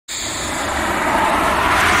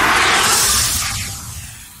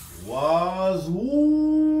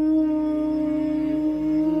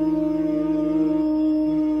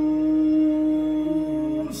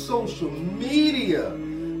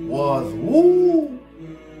Woo!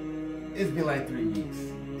 It's been like 3 weeks.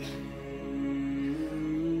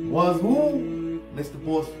 Was who? Mr.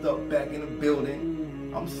 Bossed Up back in the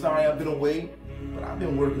building. I'm sorry I've been away, but I've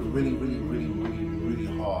been working really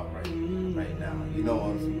hard right now. You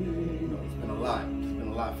know, it's been a lot. It's been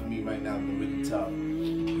a lot for me right now. It's been really tough.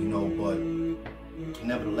 You know, but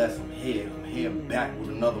nevertheless, I'm here. I'm here back with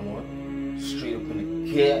another one. Straight up in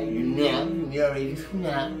the cat, you already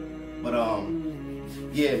know. But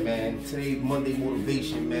yeah, man. Today's Monday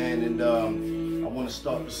motivation, man, and I want to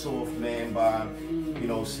start this off, man, by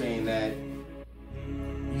saying that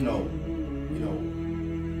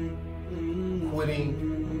quitting,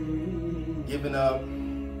 giving up,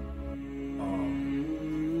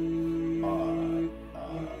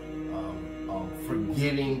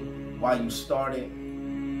 forgetting why you started.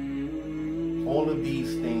 All of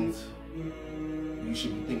these things you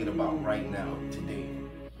should be thinking about right now, today,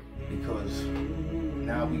 because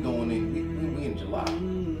now we going in. We in July.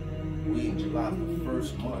 We in July, the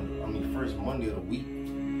first month. I mean, first Monday of the week.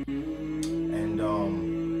 And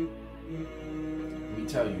let me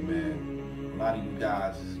tell you, man, a lot of you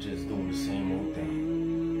guys is just doing the same old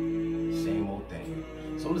thing. Same old thing.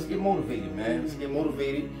 So let's get motivated, man. Let's get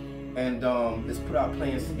motivated, and let's put our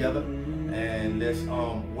plans together, and let's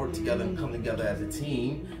work together and come together as a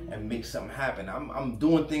team and make something happen. I'm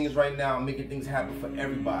doing things right now. I'm making things happen for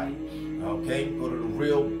everybody. Okay, go to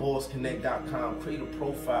therealbossconnect.com, create a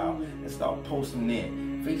profile, and start posting there.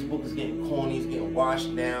 Facebook is getting corny, it's getting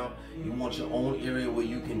washed down. You want your own area where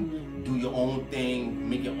you can do your own thing,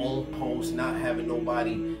 make your own posts, not having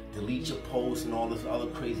nobody delete your posts and all this other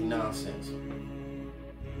crazy nonsense.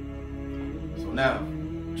 So now,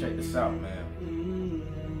 check this out, man.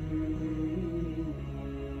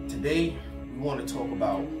 Today, we want to talk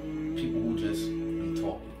about people who just be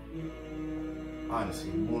talking.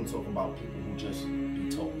 Honestly, we want to talk about people who just be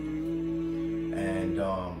talking. And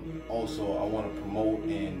also, I want to promote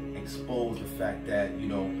and expose the fact that,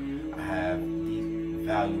 I have these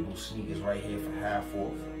valuable sneakers right here for half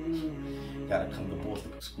off. Gotta come to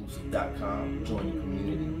BossUpExclusive.com, join the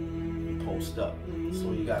community, and post up. That's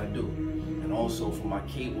all you gotta do. And also, for my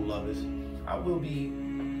cable lovers, I will be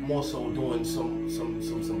more so doing some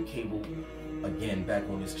cable again back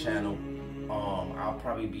on this channel. I'll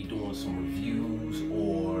probably be doing some reviews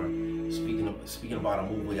or speaking about a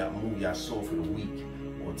movie I saw for the week,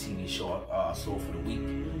 or a TV show I saw for the week.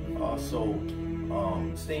 So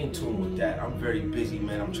stay in tune with that. I'm very busy,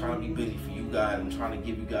 man. I'm trying to be busy for you guys. I'm trying to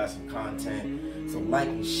give you guys some content. So like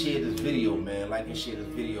and share this video, man. Like and share this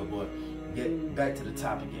video. But get back to the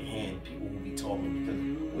topic at hand. People will be talking, because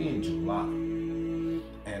we're in July,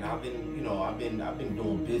 and I've been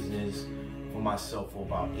doing business for myself for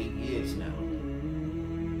about 8 years now.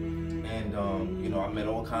 And I met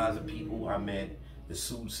all kinds of people. I met the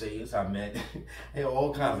soothsayers. I met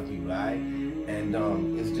all kinds of people, right? And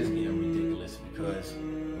it's just getting ridiculous, because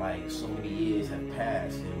like so many years have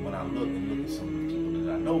passed, and when I look at some of the people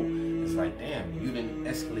that I know, it's like, damn, you didn't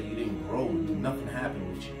escalate, you didn't grow, nothing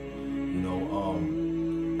happened with you.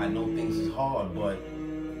 I know things is hard, but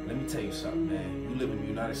let me tell you something, man. You live in the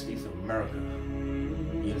United States of America.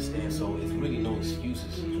 You understand? So it's really no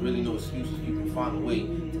excuses. It's really no excuses. You can find a way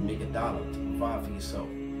to make $1 to provide for yourself.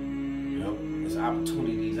 There's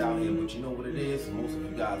opportunities out here, but you know what it is? Most of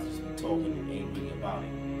you guys just be talking and ain't really about it.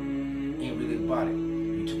 Ain't really about it.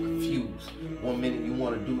 You're too confused. One minute you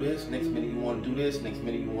want to do this, next minute you want to do this, next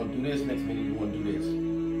minute you want to do this, next minute you want to do this.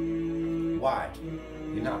 Why?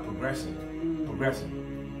 You're not progressing.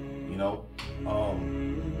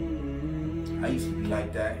 I used to be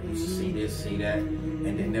like that. I used to say this, say that,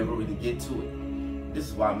 and then never really get to it. This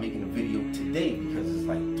is why I'm making a video today, because it's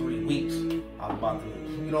like 3 weeks. I'm about to,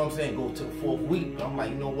 go to the 4th week. But I'm like,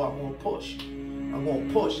 you know what? I'm going to push. I'm going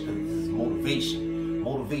to push, because this is motivation.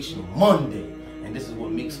 Motivational Monday. And this is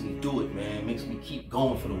what makes me do it, man. It makes me keep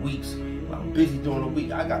going for the weeks. When I'm busy during the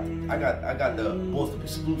week, I got the Bossed Up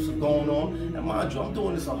Exclusive going on. And mind you, I'm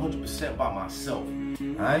doing this 100% by myself.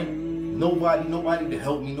 Alright? Nobody to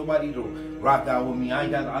help me, nobody to rock out with me. I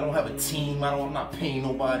don't have a team. I'm not paying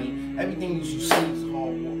nobody. Everything that you see is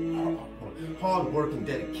hard work and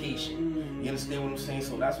dedication. You understand what I'm saying?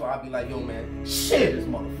 So that's why I be like, yo, man, share this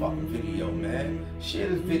motherfucking video, man. Share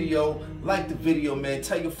this video, like the video, man.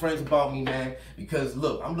 Tell your friends about me, man. Because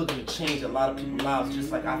look, I'm looking to change a lot of people's lives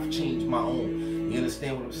just like I've changed my own. You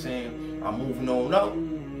understand what I'm saying? I'm moving on up.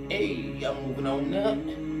 Hey, I'm moving on up.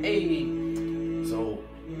 Hey. So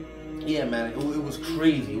yeah, man, it was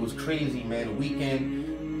crazy. It was crazy, man. The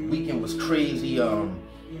weekend was crazy.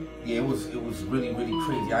 Yeah, it was really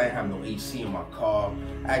crazy. I didn't have no AC in my car.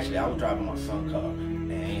 Actually, I was driving my son's car,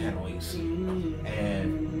 and I ain't had no AC.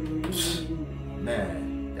 And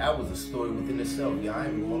that was a story within itself. Yeah, I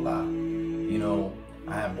ain't even gonna lie. You know,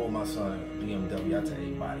 I had bought my son a BMW. I tell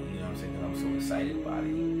everybody, you know what I'm saying? 'Cause I'm so excited about it.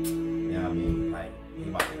 You know what I mean? Like, he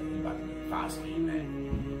about to get 5-speed, man.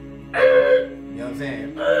 You know what I'm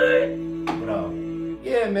saying? But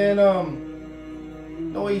yeah, man.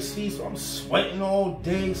 No AC, so I'm sweating all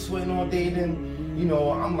day. Then, you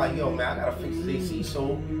know, I'm like, yo, man, I gotta fix this AC.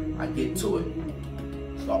 So I get to it.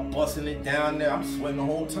 Start busting it down there. I'm sweating the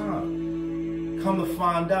whole time. Come to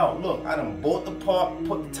find out, look, I done bought the part,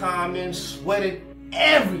 put the time in, sweated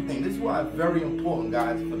everything. This is why it's very important,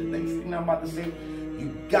 guys, for the next thing I'm about to say,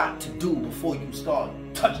 you got to do before you start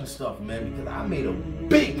touching stuff, man, because I made a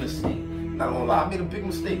big mistake. Not gonna lie, I made a big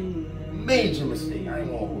mistake. Major mistake. I ain't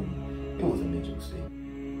gonna hold you. It was a major mistake.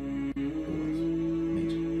 It was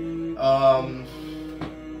major.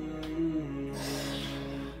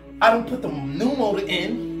 I done put the new motor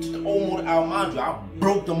in, just the old motor out. Mind you, I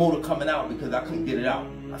broke the motor coming out because I couldn't get it out.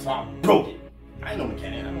 That's why I broke it. I ain't no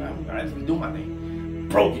mechanic. I just be doing my thing.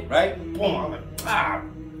 Broke it, right? Boom. I'm like,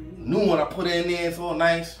 new one. I put it in there. It's all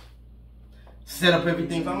nice. Set up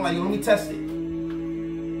everything. So I'm like, yo, let me test it.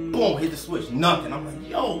 Boom. Hit the switch. Nothing. I'm like,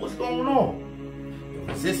 yo, what's going on?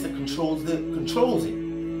 The resistor controls it.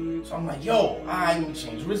 So I'm like, yo, let me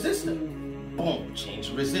change the resistor. Boom.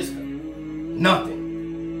 Change the resistor. Nothing.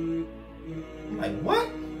 Like, what?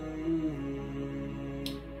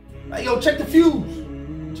 Like, yo, check the fuse.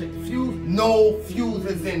 Check the fuse. No fuse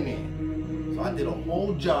is in there. So I did a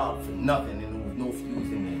whole job for nothing and there was no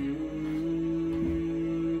fuse in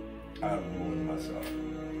there. I ruined myself.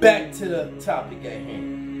 Back to the topic at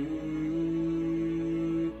hand.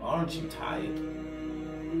 Aren't you tired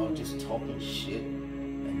of just talking shit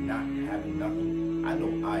and not having nothing? I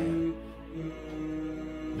know I am.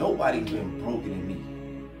 Nobody's been broken than me.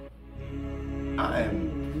 I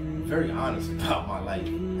am very honest about my life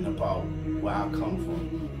and about where I come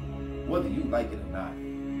from, whether you like it or not.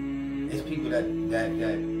 It's people that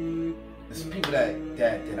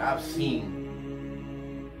I've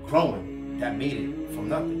seen growing that made it from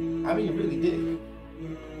nothing. I mean, it really did.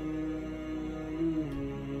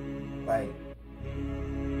 Like,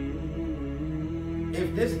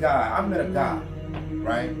 if this guy, I met a guy,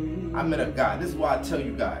 right? I met a guy. This is why I tell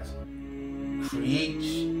you guys, create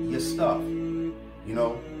your stuff. You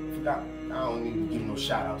know, I don't need to give no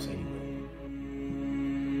shout outs anyway.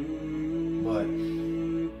 But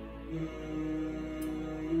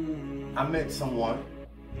I met someone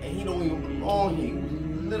and he don't even belong here. He was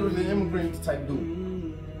literally an immigrant type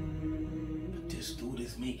dude. But this dude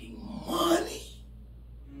is making money.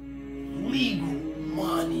 Legal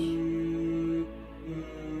money.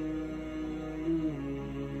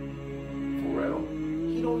 For real.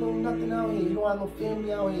 He don't know nothing out here. He don't have no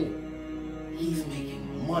family out here. He's making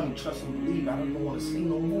money, trust and believe. I don't want to say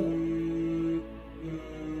no more.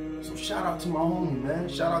 So shout out to my homie, man.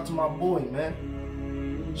 Shout out to my boy, man.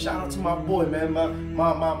 Shout out to my boy, man. My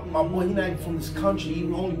boy, he not even from this country. He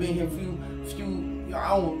only been here a few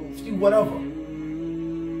whatever.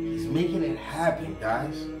 He's making it happen,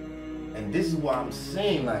 guys. And this is why I'm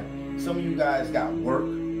saying, like, some of you guys got work,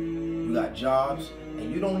 you got jobs,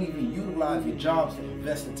 and you don't even utilize your jobs to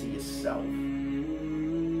invest into yourself.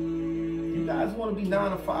 You guys want to be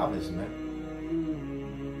 9-to-5ers, man.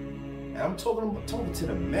 And I'm talking to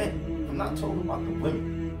the men. I'm not talking about the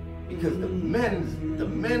women, because the men is the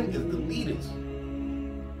leaders.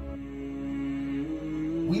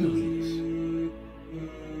 We the leaders. You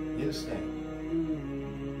understand?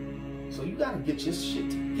 So you gotta get your shit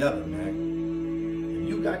together, man. If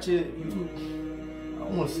you got I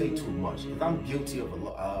don't want to say too much, because I'm guilty of a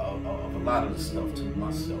lot of the stuff to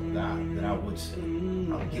myself that I would say.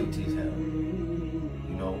 I'm guilty as hell,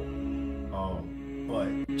 you know. But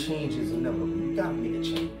change is inevitable. You gotta make a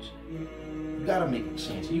change. You gotta make a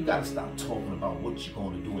change. You gotta stop talking about what you're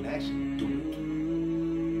going to do and actually do it.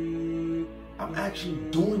 I'm actually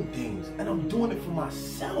doing things, and I'm doing it for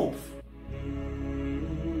myself.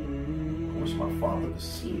 I wish my father could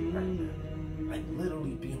see it right now. Like,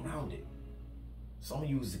 literally be around it. Some of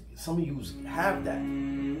you have that.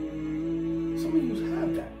 Some of you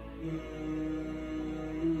have that.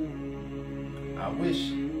 I wish,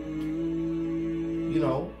 you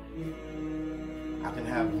know, I can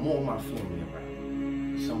have more of my family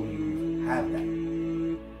around. Some of you have that.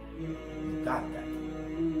 You got that.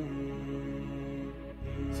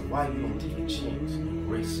 So why you don't take a chance and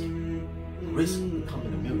risk? Risk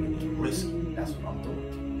becoming a millionaire. Risk. That's what I'm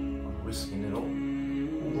doing. I'm risking it all.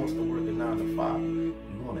 Who wants to work a 9-to-5?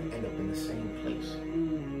 You want to end up in the same place.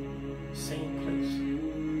 Same place.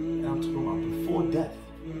 And I'm talking about before death.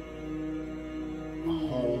 A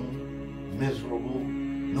home, miserable,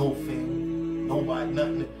 no family, nobody,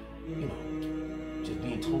 nothing, you know, just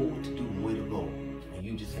being told what to do and where to go. And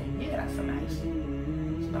you just saying, yeah, that's nice.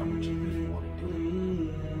 It's not what you really want to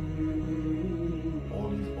do. All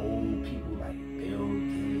these old people like Bill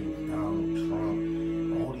Gates, Donald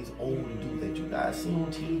Trump, all these old dudes that you guys see on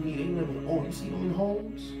TV, they live in, oh, you see them in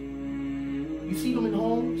homes? You see them in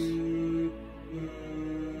homes?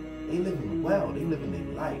 They living well, they living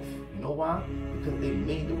their life. You know why? Because they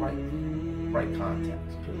made the right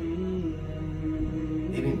contacts, period.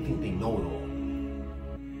 They didn't think they know it all.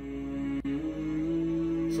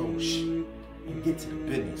 So, and get to the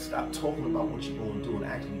business. Stop talking about what you're going to do and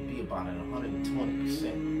actually be about it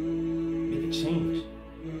 120%. Make a change.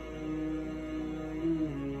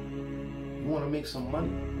 You want to make some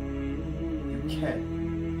money? You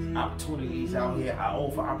can. There's opportunities out here. I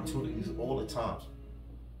offer opportunities all the time.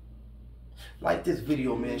 Like this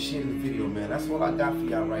video, man. Share this video, man. That's all I got for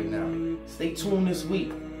y'all right now. Stay tuned this week,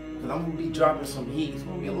 because I'm going to be dropping some heat. It's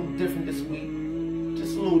going to be a little different this week.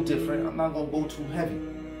 Just a little different. I'm not going to go too heavy.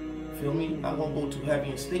 Feel me? I'm not going to go too heavy.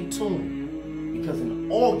 And stay tuned, because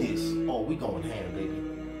in August, oh, we going ham, baby.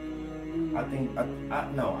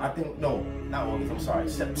 No, not August. I'm sorry.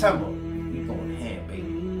 September, we going ham,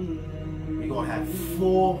 baby. We're going to have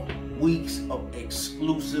 4 weeks of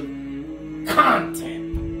exclusive content.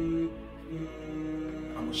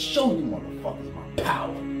 Show you motherfuckers my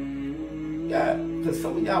power. Yeah, because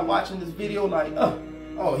some of y'all watching this video like, oh,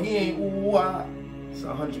 he ain't ooh-ah. It's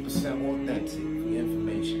 100% authentic for your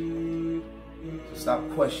information. So stop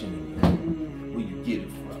questioning me where you get it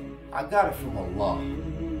from. I got it from Allah.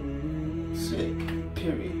 That's it.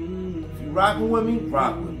 Period. If you rocking with me,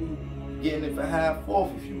 rock with me. You're getting it for half off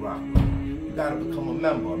if you rock with me. You gotta become a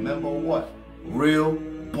member. A member of what?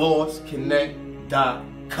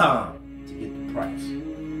 RealBossConnect.com to get the price.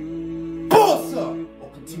 Boss up! Or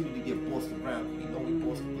continue to get bossed around. You know we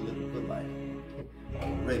bossed up a little good life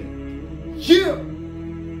already. Yeah!